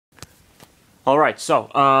Alright, so,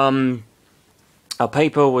 a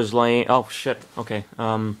paper was laying... Oh, shit. Okay,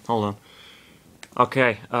 hold on.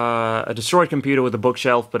 Okay, a destroyed computer with a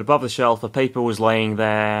bookshelf, but above the shelf, a paper was laying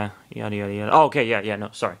there. Yada, yada, yada. Oh, okay, yeah, no,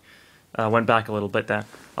 sorry. Went back a little bit there.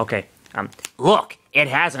 Okay, look, it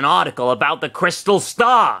has an article about the crystal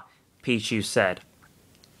star, Pichu said.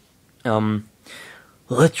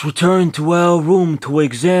 Let's return to our room to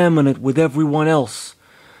examine it with everyone else,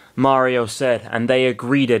 Mario said, and they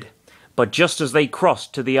agreed. But just as they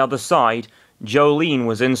crossed to the other side, Jolene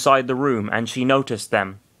was inside the room, and she noticed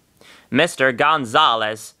them. Mr.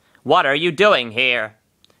 Gonzalez, what are you doing here?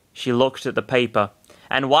 She looked at the paper.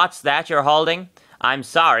 And what's that you're holding? I'm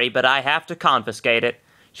sorry, but I have to confiscate it.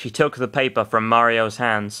 She took the paper from Mario's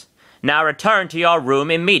hands. Now return to your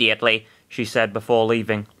room immediately, she said before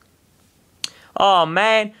leaving. Oh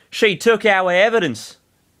man, she took our evidence,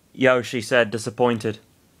 Yoshi said, disappointed.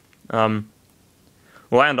 And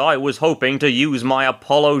I was hoping to use my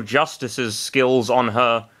Apollo Justice's skills on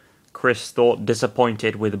her, Chris thought,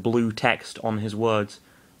 disappointed, with blue text on his words.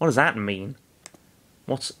 What does that mean?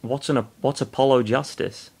 What's Apollo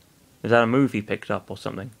Justice? Is that a movie picked up or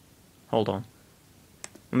something? Hold on.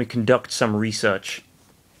 Let me conduct some research.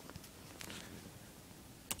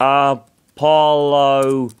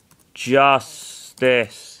 Apollo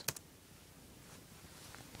Justice.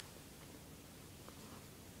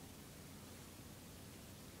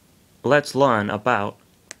 Let's learn about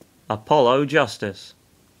Apollo Justice.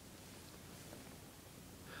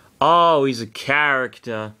 Oh, he's a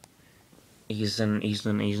character. He's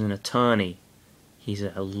an attorney. He's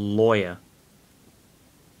a lawyer.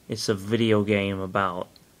 It's a video game about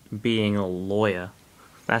being a lawyer.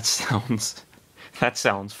 That sounds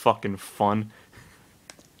fucking fun.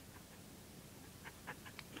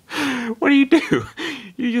 What do?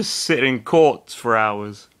 You just sit in courts for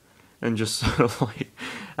hours and just sort of like,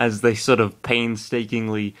 as they sort of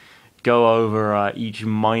painstakingly go over each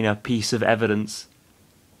minor piece of evidence,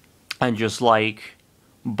 and just like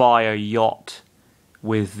buy a yacht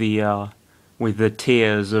with the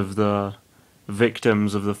tears of the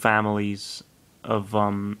victims of the families of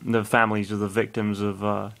the victims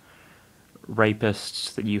of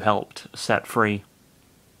rapists that you helped set free.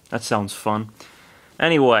 That sounds fun.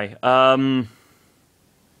 Anyway,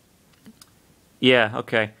 yeah,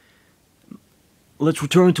 okay. Let's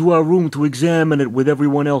return to our room to examine it with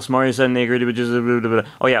everyone else, Mario said, and they agreed,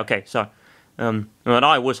 oh yeah, okay, so, and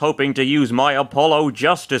I was hoping to use my Apollo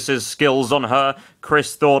Justice's skills on her,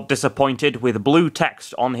 Chris thought, disappointed, with blue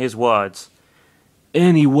text on his words.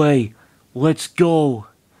 Anyway, let's go,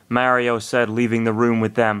 Mario said, leaving the room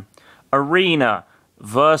with them. Arena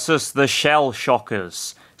versus the Shell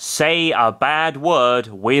Shockers. Say a bad word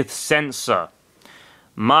with censor.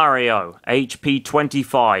 Mario, HP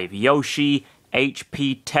 25. Yoshi,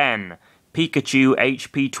 HP 10. Pikachu,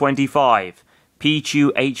 HP 25.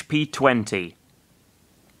 Pichu, HP 20.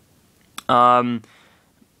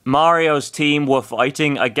 Mario's team were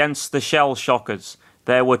fighting against the Shell Shockers.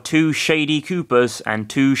 There were 2 shady Koopas and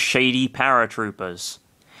 2 shady paratroopers.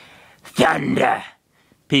 Thunder!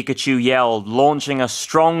 Pikachu yelled, launching a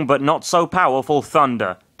strong but not so powerful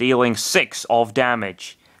thunder, dealing 6 of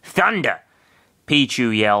damage. Thunder!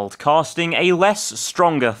 Pichu yelled, casting a less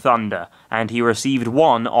stronger thunder, and he received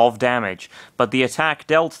 1 of damage, but the attack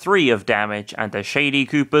dealt 3 of damage, and the shady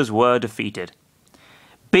Koopas were defeated.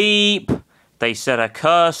 Beep! They said a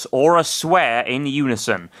curse or a swear in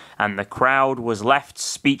unison, and the crowd was left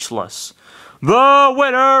speechless. The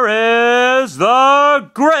winner is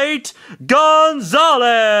the Great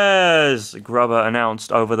Gonzalez! Grubber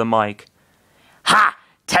announced over the mic. Ha!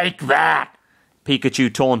 Take that!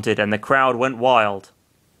 Pikachu taunted, and the crowd went wild.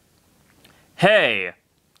 Hey!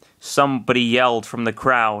 Somebody yelled from the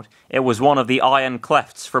crowd. It was one of the Iron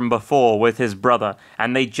Clefts from before with his brother,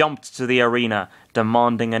 and they jumped to the arena,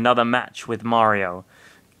 demanding another match with Mario.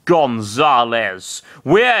 Gonzalez,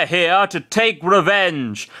 we're here to take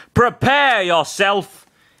revenge. Prepare yourself.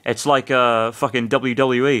 It's like fucking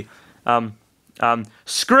WWE.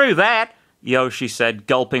 Screw that, Yoshi said,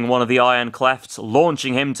 gulping one of the Iron Clefts,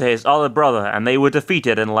 launching him to his other brother, and they were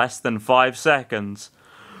defeated in less than 5 seconds.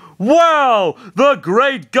 Wow! The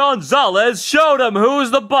Great Gonzalez showed him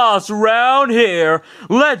who's the boss around here.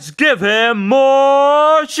 Let's give him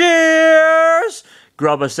more cheers!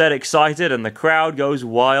 Grubber said, excited, and the crowd goes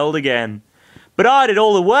wild again. But I did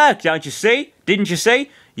all the work, don't you see? Didn't you see?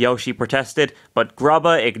 Yoshi protested, but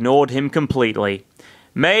Grubber ignored him completely.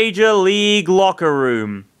 Major League Locker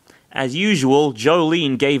Room. As usual,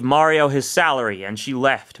 Jolene gave Mario his salary, and she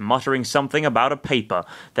left, muttering something about a paper.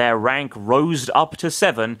 Their rank rose up to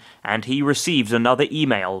 7, and he received another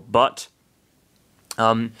email, but...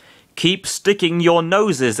 Keep sticking your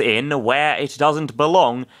noses in where it doesn't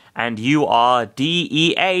belong, and you are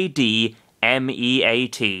deadmeat.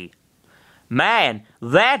 Man,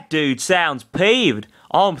 that dude sounds peeved.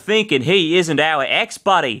 I'm thinking he isn't our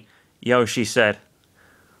ex-buddy, Yoshi said.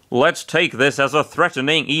 Let's take this as a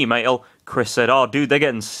threatening email, Chris said. Oh, dude, they're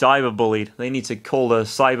getting cyberbullied. They need to call the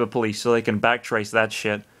cyber police so they can backtrace that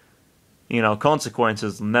shit. You know,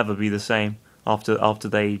 consequences will never be the same after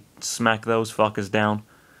they smack those fuckers down.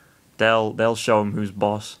 They'll show them who's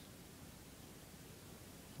boss.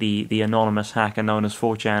 The anonymous hacker known as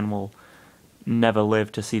 4chan will never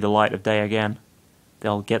live to see the light of day again.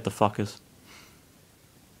 They'll get the fuckers.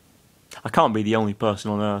 I can't be the only person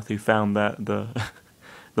on Earth who found that the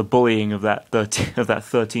bullying of that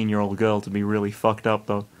 13-year-old girl to be really fucked up,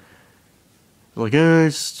 though. Like,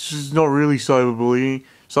 it's just not really cyberbullying.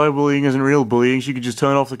 Cyberbullying isn't real bullying. She could just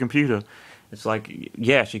turn off the computer. It's like,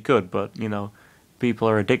 yeah, she could, but, you know, people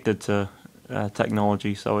are addicted to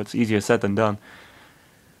technology, so it's easier said than done.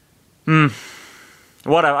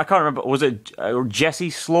 What, I can't remember, was it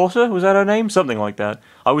Jessie Slaughter? Was that her name? Something like that.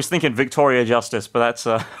 I was thinking Victoria Justice, but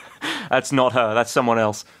that's not her, that's someone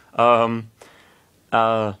else. Yeah,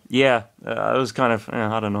 it was kind of,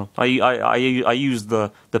 I don't know. I used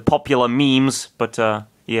the popular memes, but,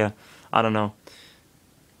 yeah, I don't know.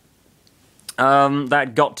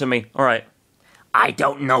 That got to me. Alright. I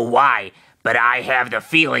don't know why, but I have the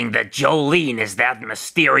feeling that Jolene is that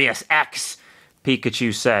mysterious ex,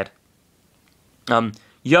 Pikachu said.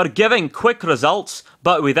 You're giving quick results,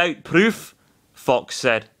 but without proof, Fox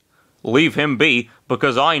said. Leave him be,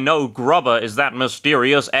 because I know Grubber is that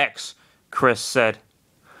mysterious ex, Chris said.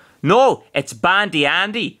 No, it's Bandy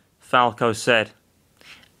Andy, Falco said.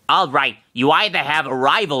 All right, you either have a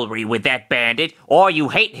rivalry with that bandit, or you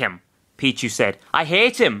hate him, Pichu said. I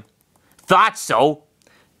hate him. Thought so.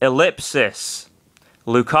 Ellipsis.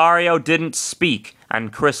 Lucario didn't speak,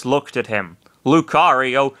 and Chris looked at him.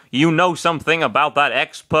 Lucario, you know something about that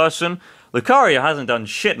ex-person? Lucario hasn't done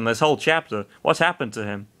shit in this whole chapter. What's happened to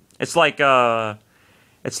him? It's like to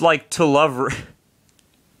love...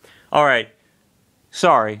 Alright.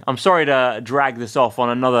 Sorry. I'm sorry to drag this off on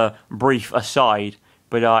another brief aside,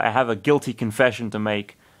 but I have a guilty confession to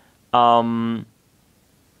make. I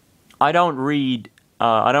don't read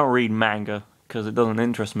manga, because it doesn't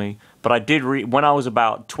interest me, but I did read, when I was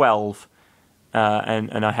about 12,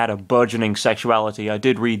 and I had a burgeoning sexuality, I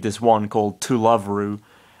did read this one called To Love Ru,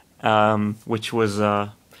 which was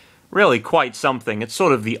really quite something. It's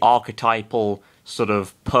sort of the archetypal sort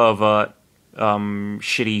of pervert,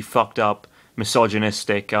 shitty, fucked up,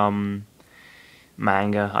 misogynistic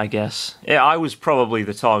manga, I guess. Yeah, I was probably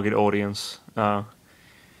the target audience at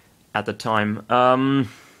the time.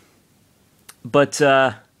 But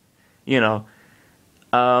you know,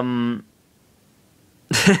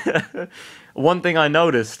 one thing I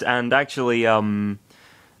noticed, and actually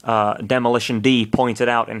Demolition D pointed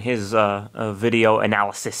out in his video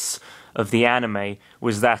analysis of the anime,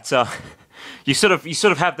 was that you sort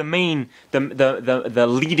of have the main the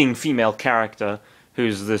leading female character,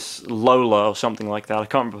 who's this Lola or something like that. I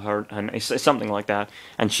can't remember her name. It's something like that,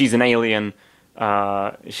 and she's an alien.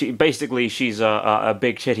 She's a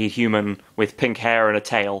big titty human with pink hair and a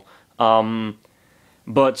tail.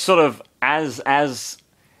 But sort of as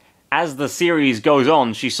the series goes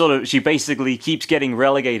on, she basically keeps getting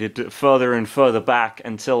relegated further and further back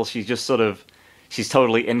until she's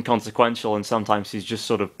totally inconsequential, and sometimes she's just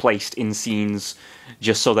sort of placed in scenes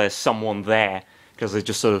just so there's someone there, because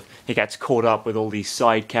he gets caught up with all these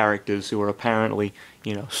side characters who are apparently,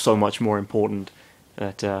 you know, so much more important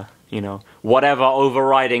that, you know, whatever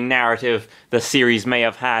overriding narrative the series may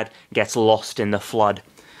have had gets lost in the flood.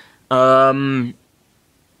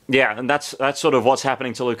 Yeah, and that's sort of what's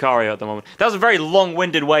happening to Lucario at the moment. That was a very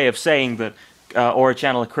long-winded way of saying that Aura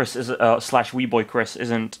Channeler Chris is slash Weeboy Chris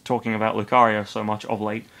isn't talking about Lucario so much of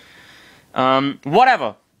late.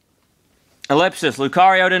 Whatever. Ellipsis.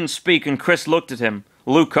 Lucario didn't speak, and Chris looked at him.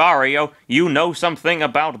 Lucario, you know something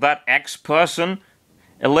about that ex-person?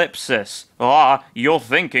 Ellipsis. Ah, you're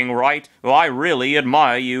thinking right. I really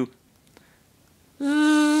admire you.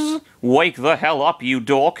 Wake the hell up, you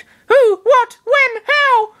dork. Who? What? When?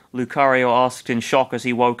 How? Lucario asked in shock as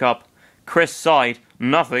he woke up. Chris sighed.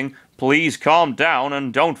 Nothing. Please calm down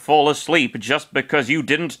and don't fall asleep just because you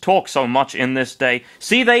didn't talk so much in this day.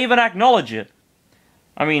 See, they even acknowledge it.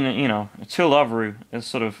 I mean, you know, To Love Ru is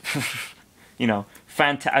sort of, you know,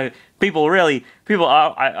 fantastic.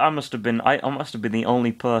 I must have been the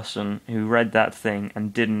only person who read that thing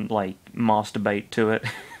and didn't, like, masturbate to it.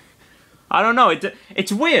 I don't know,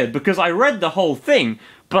 it's weird, because I read the whole thing,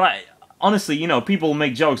 but honestly, you know, people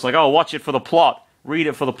make jokes like, oh, watch it for the plot. read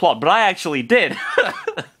it for the plot, but I actually did.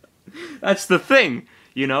 That's the thing,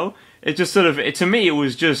 you know? It just sort of, to me, it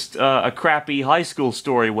was just a crappy high school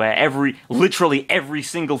story where literally every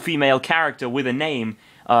single female character with a name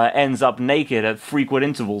ends up naked at frequent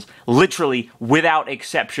intervals. Literally, without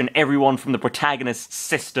exception, everyone from the protagonist's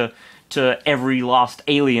sister to every last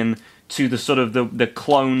alien to the sort of the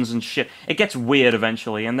clones and shit. It gets weird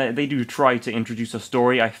eventually, and they do try to introduce a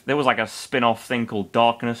story. There was like a spin-off thing called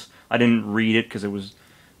Darkness. I didn't read it because it was...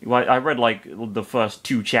 Well, I read like the first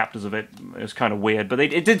 2 chapters of it. It was kind of weird, but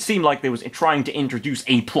it did seem like they was trying to introduce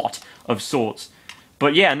a plot of sorts.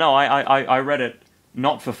 But yeah, no, I read it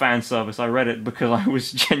not for fan service. I read it because I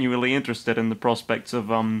was genuinely interested in the prospects of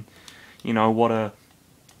you know, what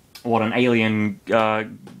an alien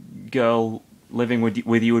girl living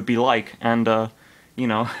with you would be like, and you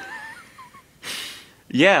know,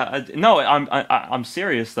 yeah, no, I'm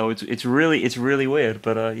serious though. It's really weird,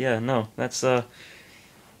 but yeah, no, that's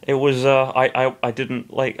it was I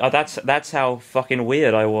didn't like that's how fucking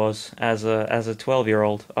weird I was as a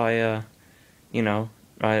 12-year-old. You know,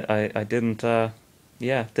 I didn't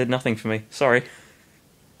yeah, did nothing for me. Sorry.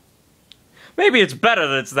 Maybe it's better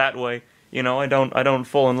that it's that way. You know, I don't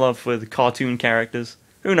fall in love with cartoon characters.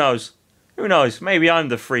 Who knows? Who knows? Maybe I'm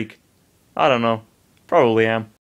the freak. I don't know. Probably am.